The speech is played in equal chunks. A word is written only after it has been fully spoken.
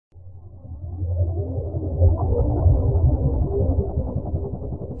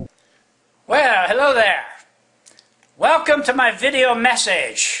Hello there. Welcome to my video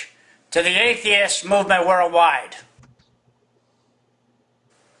message to the atheist movement worldwide.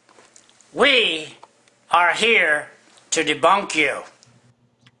 We are here to debunk you.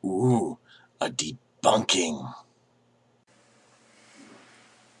 Ooh, a debunking.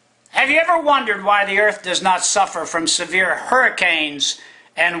 Have you ever wondered why the Earth does not suffer from severe hurricanes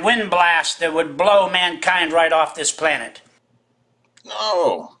and wind blasts that would blow mankind right off this planet?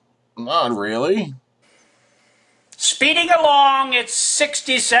 No, not really. Speeding along at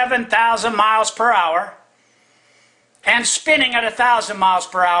 67,000 miles per hour and spinning at 1,000 miles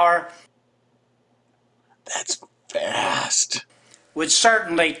per hour That's fast. would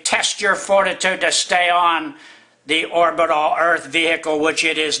certainly test your fortitude to stay on the orbital Earth vehicle, which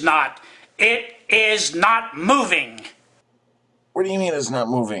it is not. It is not moving. What do you mean it's not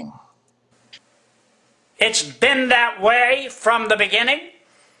moving? It's been that way from the beginning.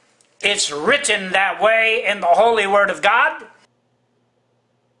 It's written that way in the Holy Word of God.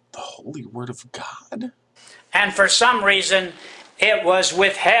 The Holy Word of God? And for some reason, it was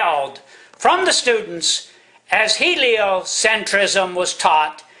withheld from the students as heliocentrism was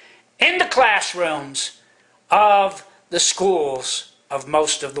taught in the classrooms of the schools of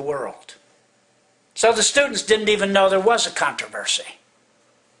most of the world. So the students didn't even know there was a controversy.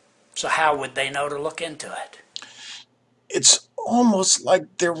 So how would they know to look into it? It's almost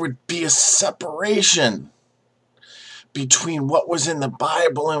like there would be a separation between what was in the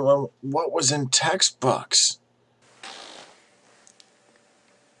Bible and what was in textbooks.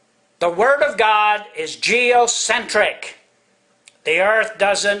 The Word of God is geocentric. The Earth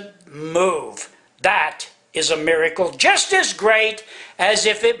doesn't move. That is a miracle just as great as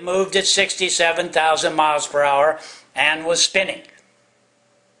if it moved at 67,000 miles per hour and was spinning.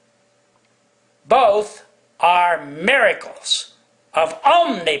 Both are miracles of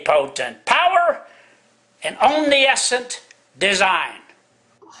omnipotent power and omniscient design.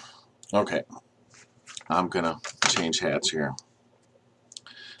 Okay, I'm gonna change hats here.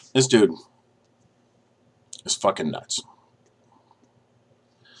 This dude is fucking nuts.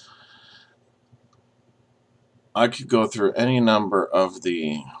 I could go through any number of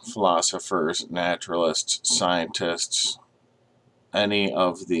the philosophers, naturalists, scientists, any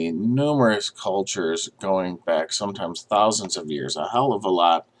of the numerous cultures going back sometimes thousands of years, a hell of a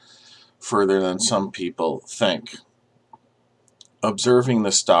lot further than some people think. Observing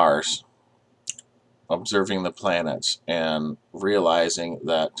the stars, observing the planets, and realizing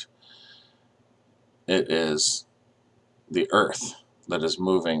that it is the Earth that is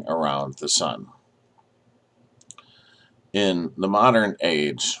moving around the sun. In the modern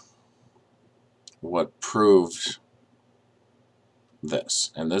age, what proved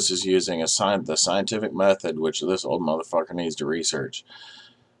this, and this is using the scientific method, which this old motherfucker needs to research,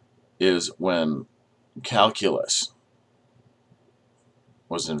 is when calculus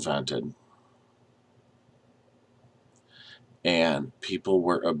was invented and people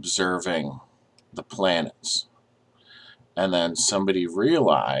were observing the planets, and then somebody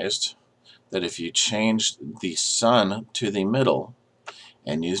realized that if you changed the sun to the middle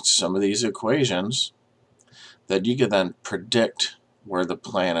and used some of these equations, that you could then predict where the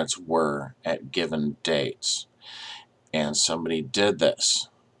planets were at given dates. And somebody did this,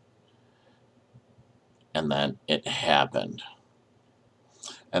 and then it happened.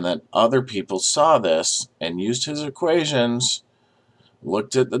 And then other people saw this and used his equations,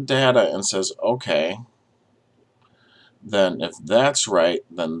 looked at the data and says, okay, then if that's right,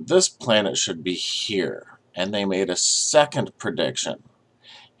 then this planet should be here. And they made a second prediction,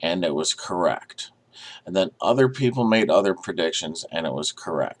 and it was correct. And then other people made other predictions, and it was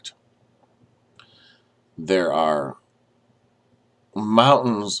correct. There are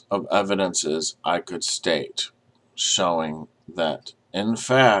mountains of evidences I could state showing that, in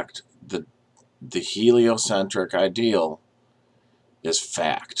fact, the heliocentric ideal is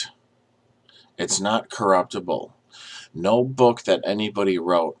fact. It's not corruptible. No book that anybody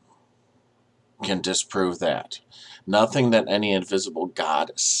wrote can disprove that. Nothing that any invisible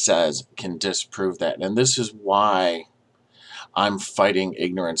God says can disprove that. And this is why I'm fighting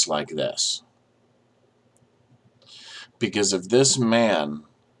ignorance like this. Because if this man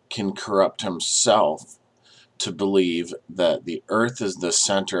can corrupt himself to believe that the Earth is the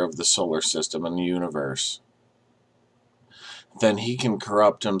center of the solar system and the universe, then he can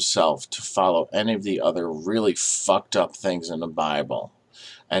corrupt himself to follow any of the other really fucked up things in the Bible.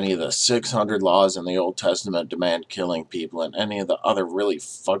 Any of the 600 laws in the Old Testament demand killing people, and any of the other really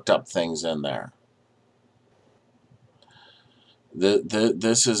fucked up things in there.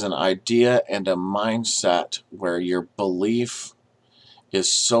 This is an idea and a mindset where your belief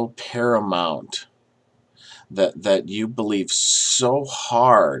is so paramount that you believe so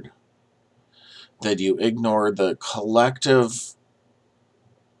hard that you ignore the collective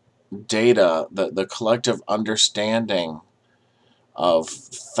data, the collective understanding of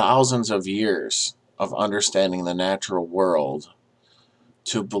thousands of years of understanding the natural world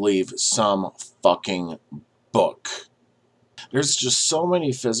to believe some fucking book. There's just so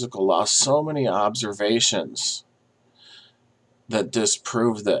many physical laws, so many observations that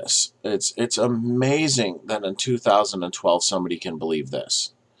disprove this. It's amazing that in 2012 somebody can believe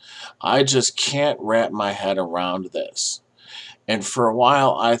this. I just can't wrap my head around this. And for a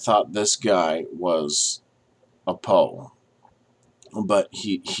while I thought this guy was a Poe. But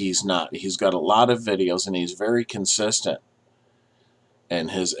he's not. He's got a lot of videos and he's very consistent in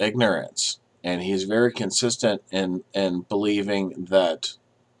his ignorance. And he's very consistent in believing that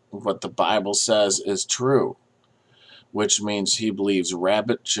what the Bible says is true, which means he believes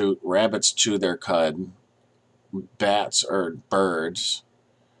rabbits chew their cud, bats are birds,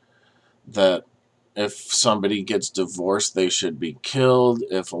 that if somebody gets divorced, they should be killed.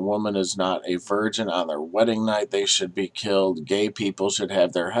 If a woman is not a virgin on their wedding night, they should be killed. Gay people should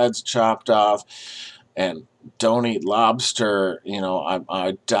have their heads chopped off. And don't eat lobster. You know,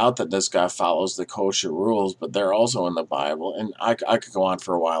 I doubt that this guy follows the kosher rules, but they're also in the Bible. And I could go on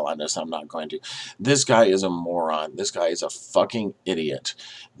for a while on this. I'm not going to. This guy is a moron. This guy is a fucking idiot.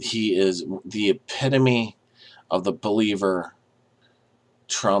 He is the epitome of the believer,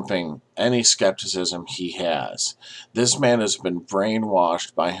 trumping any skepticism he has. This man has been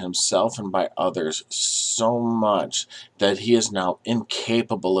brainwashed by himself and by others so much that he is now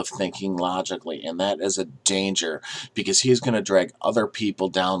incapable of thinking logically, and that is a danger because he's going to drag other people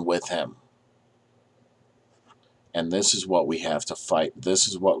down with him. And this is what we have to fight. This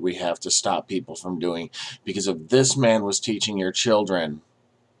is what we have to stop people from doing, because if this man was teaching your children,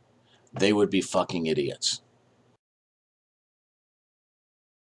 they would be fucking idiots.